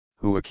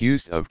WHO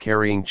accused of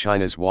carrying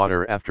China's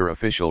water after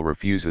official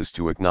refuses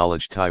to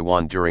acknowledge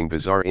Taiwan during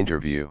bizarre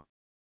interview.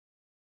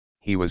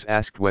 He was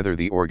asked whether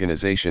the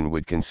organization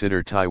would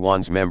consider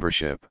Taiwan's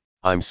membership.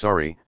 "I'm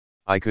sorry,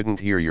 I couldn't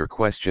hear your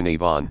question,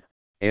 Yvonne,"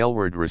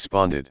 Aylward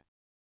responded.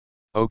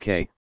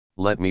 "Okay,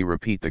 let me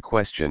repeat the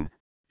question,"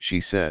 she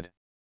said.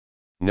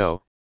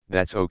 "No,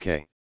 that's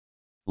okay.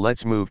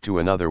 Let's move to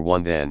another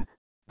one then,"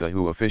 the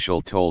WHO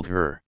official told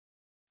her.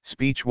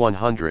 Speech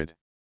 100.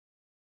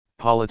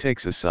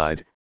 Politics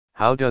aside,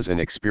 how does an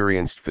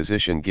experienced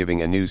physician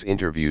giving a news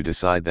interview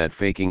decide that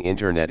faking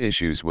internet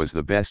issues was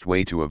the best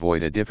way to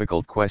avoid a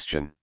difficult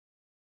question?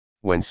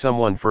 When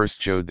someone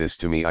first showed this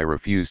to me, I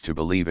refused to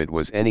believe it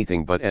was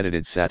anything but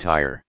edited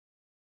satire.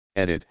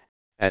 Edit: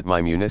 at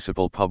my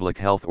municipal public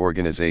health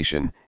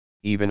organization,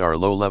 even our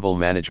low-level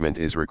management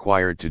is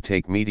required to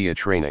take media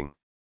training.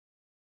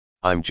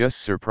 I'm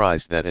just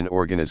surprised that an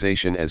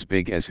organization as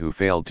big as WHO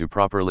failed to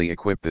properly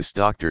equip this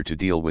doctor to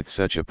deal with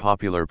such a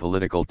popular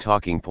political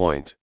talking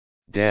point.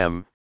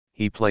 Damn,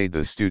 he played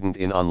the student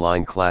in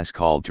online class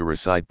called to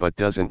recite but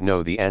doesn't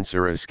know the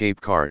answer escape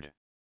card.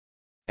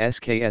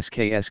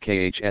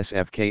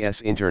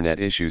 SKSKSKHSFKS Internet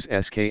Issues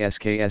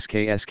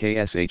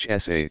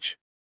SKSKSKSKSHSH.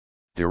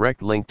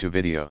 Direct link to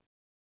video.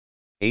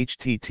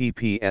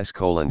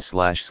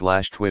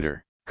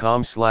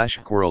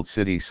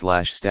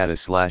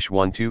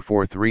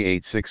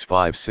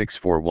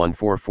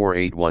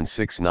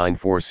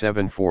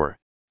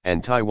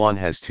 and Taiwan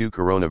has 2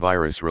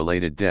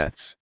 coronavirus-related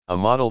deaths, a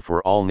model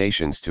for all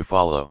nations to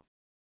follow.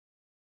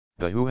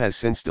 The WHO has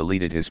since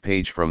deleted his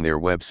page from their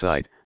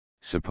website,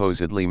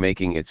 supposedly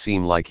making it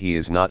seem like he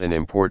is not an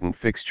important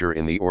fixture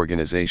in the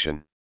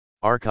organization.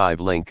 Archive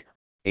link,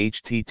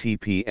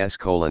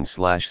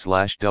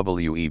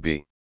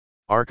 https://web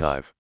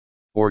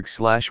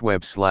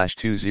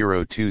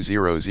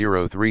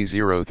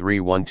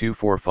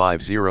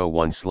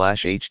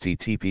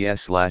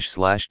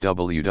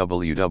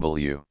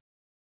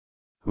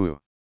WHO.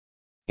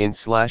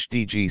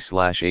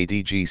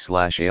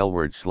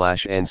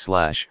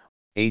 in/dg/adg/aylward/n/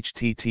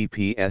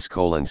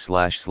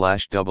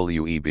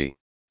 https://web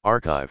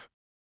archive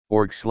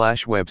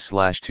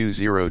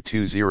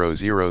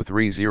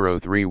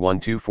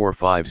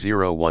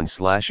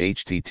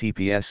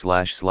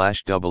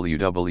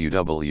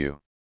org/web/20200303124501/https://www.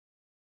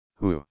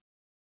 WHO.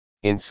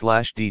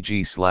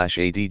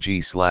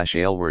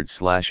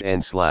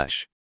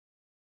 in/dg/adg/aylward/n/.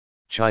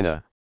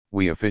 China,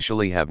 we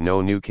officially have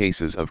no new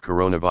cases of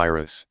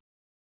coronavirus.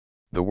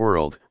 The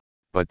world,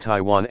 but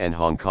Taiwan and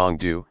Hong Kong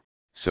do,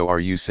 so are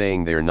you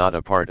saying they're not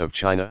a part of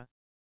China?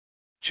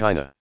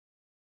 China.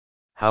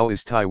 How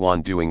is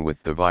Taiwan doing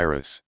with the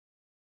virus?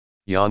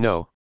 Ya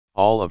no,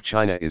 all of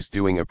China is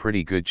doing a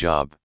pretty good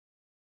job.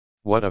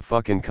 What a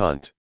fucking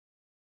cunt.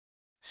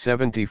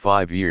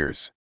 75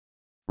 years.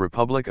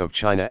 Republic of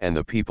China and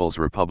the People's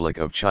Republic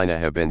of China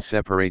have been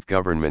separate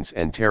governments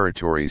and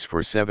territories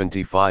for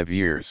 75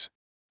 years.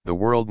 The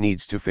world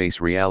needs to face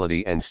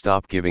reality and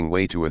stop giving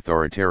way to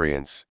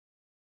authoritarians.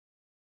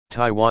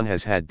 Taiwan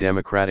has had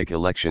democratic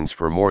elections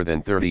for more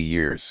than 30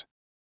 years.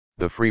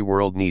 The free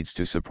world needs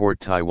to support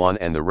Taiwan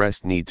and the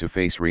rest need to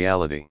face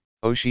reality.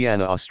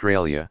 Oceania,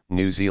 Australia,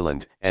 New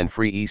Zealand, and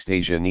Free East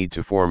Asia need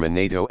to form a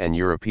NATO and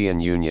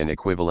European Union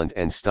equivalent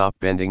and stop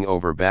bending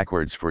over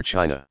backwards for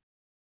China.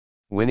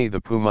 Winnie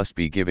the Pooh must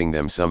be giving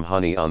them some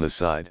honey on the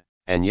side,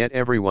 and yet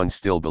everyone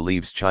still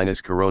believes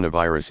China's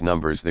coronavirus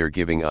numbers they're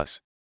giving us.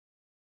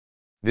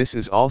 This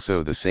is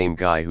also the same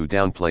guy who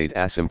downplayed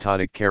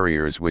asymptotic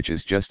carriers, which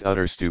is just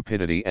utter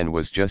stupidity and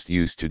was just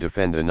used to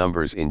defend the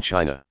numbers in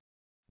China.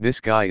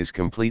 This guy is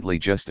completely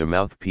just a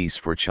mouthpiece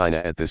for China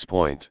at this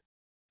point.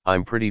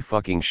 I'm pretty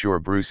fucking sure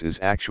Bruce is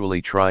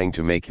actually trying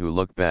to make WHO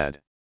look bad.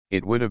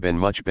 It would have been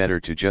much better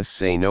to just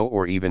say no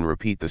or even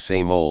repeat the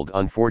same old.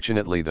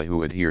 Unfortunately, the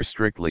WHO adhere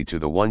strictly to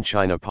the One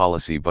China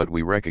policy, but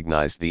we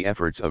recognized the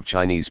efforts of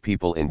Chinese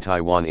people in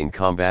Taiwan in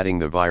combating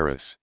the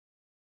virus.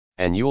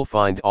 And you'll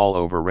find all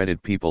over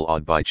Reddit people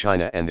awed by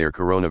China and their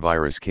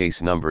coronavirus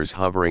case numbers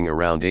hovering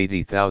around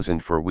 80,000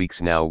 for weeks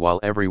now, while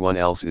everyone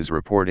else is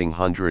reporting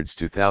hundreds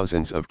to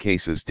thousands of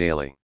cases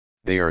daily.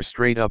 They are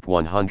straight up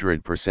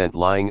 100%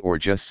 lying or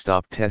just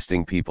stop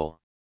testing people.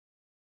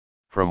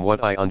 From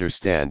what I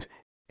understand,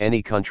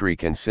 any country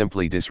can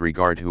simply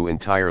disregard WHO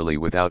entirely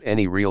without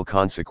any real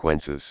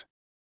consequences.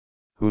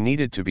 WHO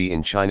needed to be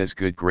in China's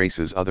good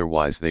graces,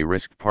 otherwise they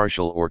risked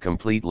partial or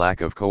complete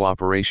lack of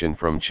cooperation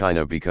from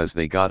China because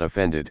they got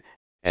offended,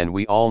 and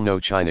we all know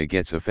China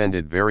gets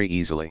offended very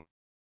easily.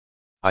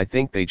 I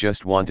think they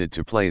just wanted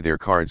to play their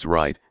cards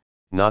right,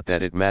 not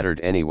that it mattered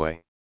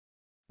anyway.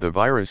 The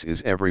virus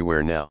is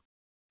everywhere now.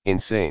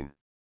 Insane.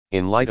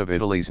 In light of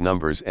Italy's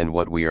numbers and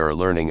what we are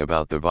learning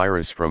about the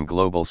virus from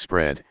global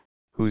spread,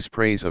 WHO's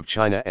praise of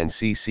China and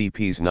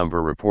CCP's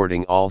number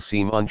reporting all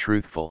seem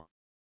untruthful.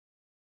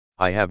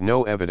 I have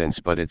no evidence,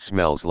 but it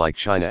smells like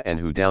China and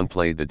WHO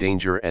downplayed the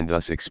danger and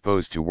thus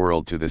exposed the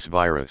world to this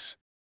virus.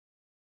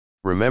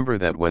 Remember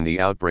that when the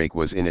outbreak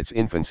was in its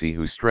infancy,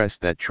 who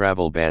stressed that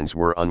travel bans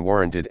were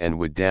unwarranted and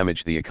would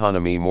damage the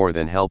economy more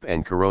than help,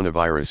 and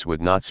coronavirus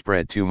would not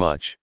spread too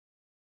much.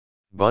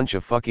 Bunch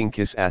of fucking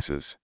kiss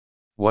asses.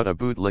 What a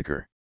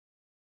bootlicker.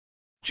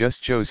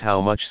 Just shows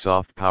how much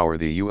soft power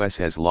the US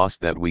has lost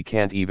that we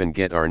can't even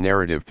get our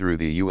narrative through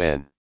the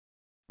UN.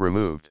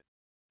 Removed.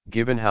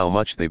 Given how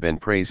much they've been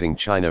praising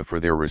China for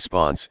their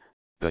response,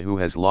 the WHO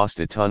has lost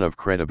a ton of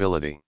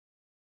credibility.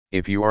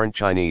 If you aren't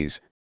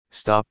Chinese,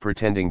 stop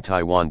pretending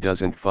Taiwan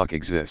doesn't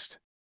exist.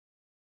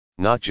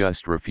 Not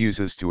just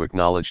refuses to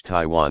acknowledge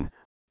Taiwan,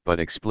 but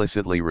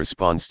explicitly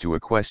responds to a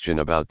question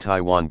about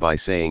Taiwan by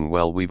saying,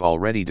 well, we've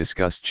already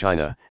discussed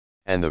China,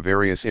 and the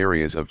various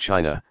areas of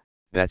China.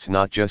 That's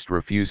not just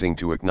refusing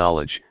to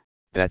acknowledge,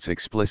 that's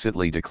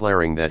explicitly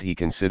declaring that he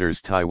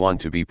considers Taiwan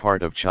to be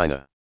part of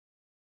China.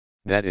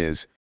 That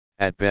is,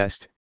 at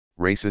best,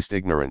 racist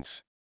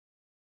ignorance.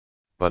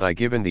 But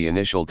given the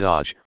initial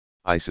dodge,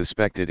 I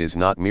suspect it is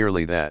not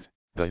merely that.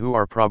 The WHO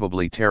are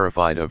probably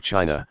terrified of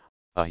China,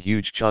 a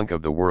huge chunk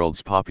of the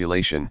world's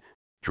population,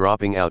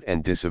 dropping out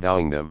and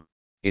disavowing them.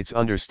 It's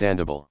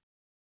understandable.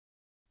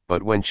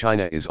 But when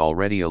China is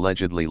already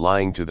allegedly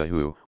lying to the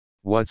WHO,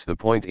 what's the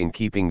point in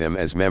keeping them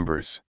as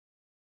members?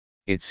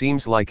 It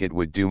seems like it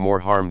would do more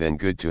harm than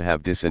good to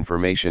have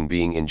disinformation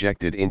being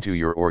injected into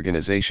your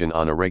organization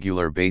on a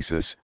regular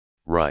basis,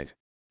 right?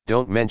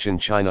 Don't mention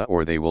China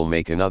or they will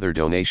make another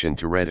donation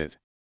to Reddit.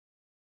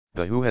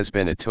 The WHO has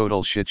been a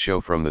total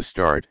shitshow from the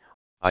start.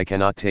 I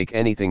cannot take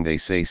anything they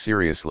say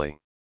seriously.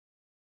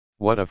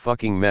 What a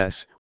fucking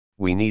mess.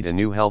 We need a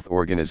new health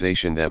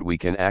organization that we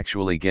can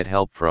actually get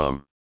help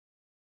from.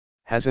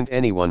 Hasn't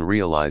anyone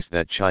realized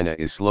that China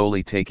is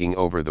slowly taking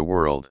over the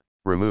world?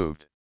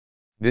 Removed.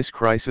 This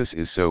crisis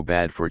is so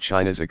bad for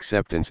China's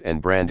acceptance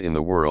and brand in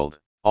the world.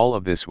 All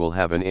of this will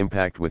have an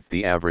impact with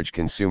the average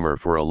consumer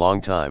for a long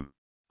time.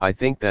 I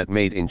think that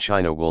made in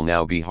China will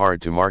now be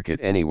hard to market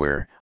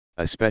anywhere,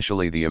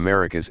 especially the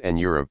Americas and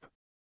Europe.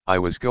 I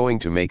was going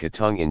to make a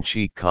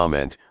tongue-in-cheek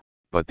comment,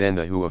 but then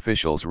the WHO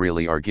officials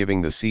really are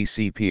giving the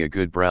CCP a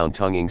good brown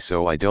tonguing,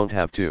 so I don't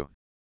have to.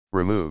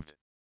 Removed.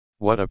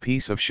 What a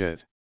piece of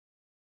shit.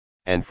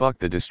 And fuck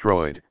the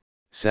destroyed,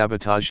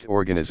 sabotaged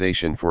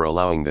organization for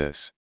allowing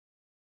this.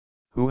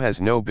 WHO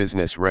has no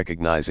business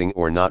recognizing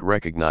or not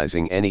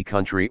recognizing any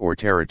country or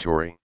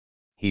territory.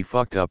 He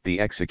fucked up the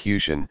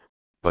execution,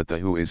 but the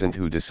WHO isn't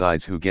who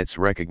decides who gets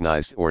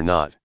recognized or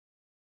not.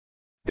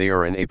 They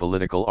are an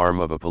apolitical arm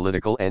of a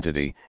political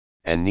entity,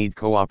 and need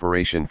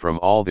cooperation from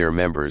all their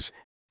members,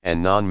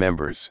 and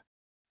non-members.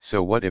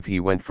 So what if he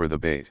went for the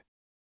bait?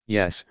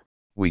 Yes,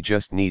 we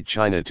just need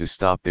China to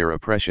stop their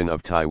oppression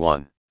of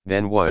Taiwan.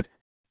 Then what?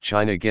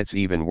 China gets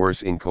even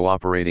worse in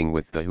cooperating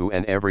with the WHO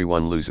and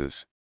everyone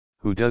loses.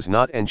 WHO does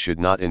not and should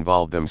not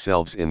involve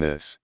themselves in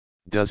this.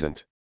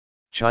 Doesn't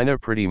China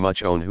pretty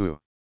much own WHO?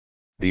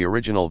 The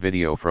original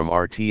video from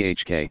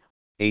RTHK,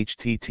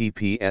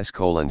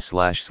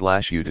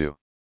 https://youtube.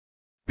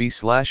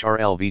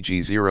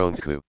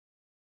 b/rlvg0nku.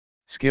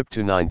 Skip to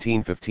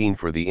 1915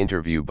 for the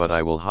interview, but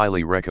I will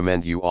highly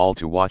recommend you all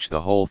to watch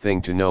the whole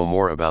thing to know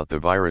more about the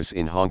virus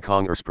in Hong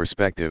Konger's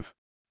perspective.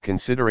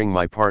 Considering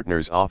my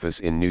partner's office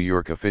in New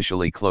York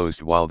officially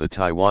closed while the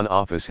Taiwan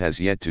office has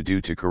yet to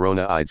due to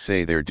corona, I'd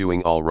say they're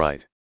doing all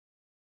right.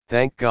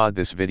 Thank God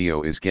this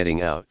video is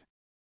getting out.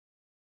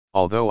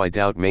 Although I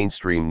doubt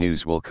mainstream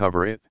news will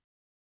cover it.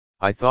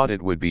 I thought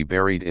it would be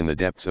buried in the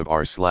depths of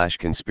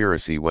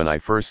r/conspiracy when I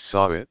first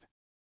saw it.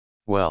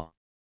 Well.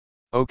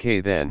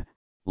 Okay then,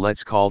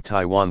 let's call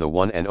Taiwan the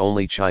one and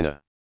only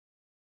China.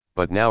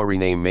 But now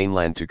rename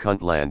mainland to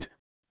Cuntland,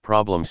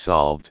 problem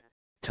solved,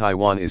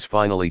 Taiwan is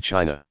finally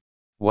China.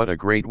 What a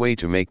great way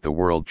to make the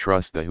world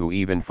trust the WHO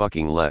even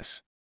fucking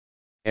less.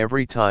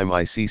 Every time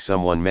I see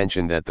someone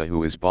mention that the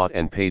WHO is bought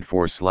and paid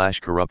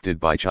for/corrupted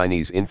by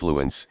Chinese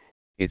influence,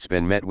 it's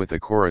been met with a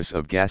chorus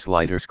of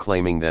gaslighters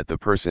claiming that the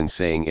person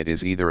saying it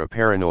is either a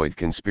paranoid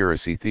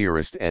conspiracy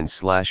theorist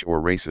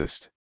and/or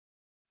racist.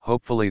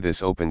 Hopefully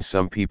this opens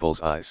some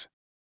people's eyes.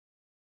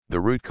 The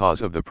root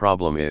cause of the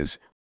problem is,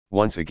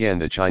 once again,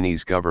 the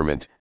Chinese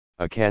government,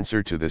 a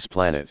cancer to this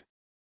planet.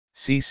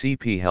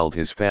 CCP held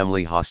his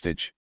family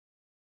hostage.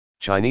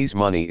 Chinese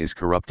money is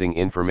corrupting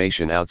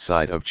information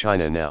outside of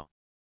China now.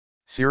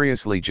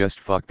 Seriously, just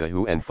fuck the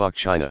WHO and fuck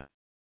China.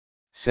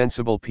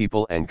 Sensible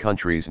people and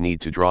countries need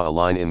to draw a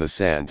line in the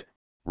sand,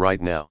 right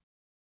now.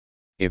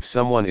 If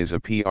someone is a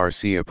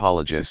PRC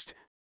apologist,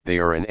 they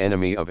are an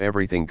enemy of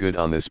everything good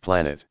on this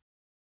planet.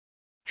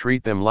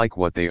 Treat them like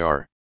what they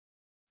are.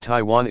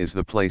 Taiwan is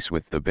the place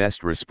with the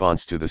best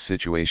response to the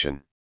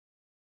situation.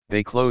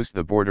 They closed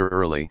the border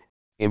early,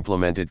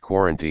 implemented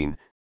quarantine,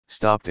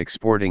 stopped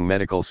exporting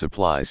medical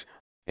supplies,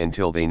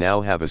 until they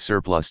now have a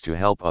surplus to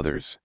help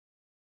others.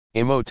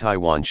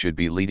 Taiwan should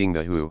be leading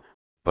the WHO,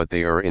 but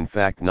they are in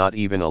fact not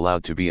even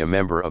allowed to be a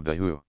member of the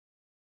WHO.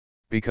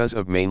 Because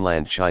of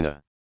mainland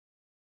China.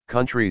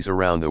 Countries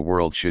around the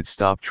world should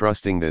stop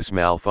trusting this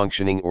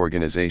malfunctioning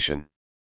organization.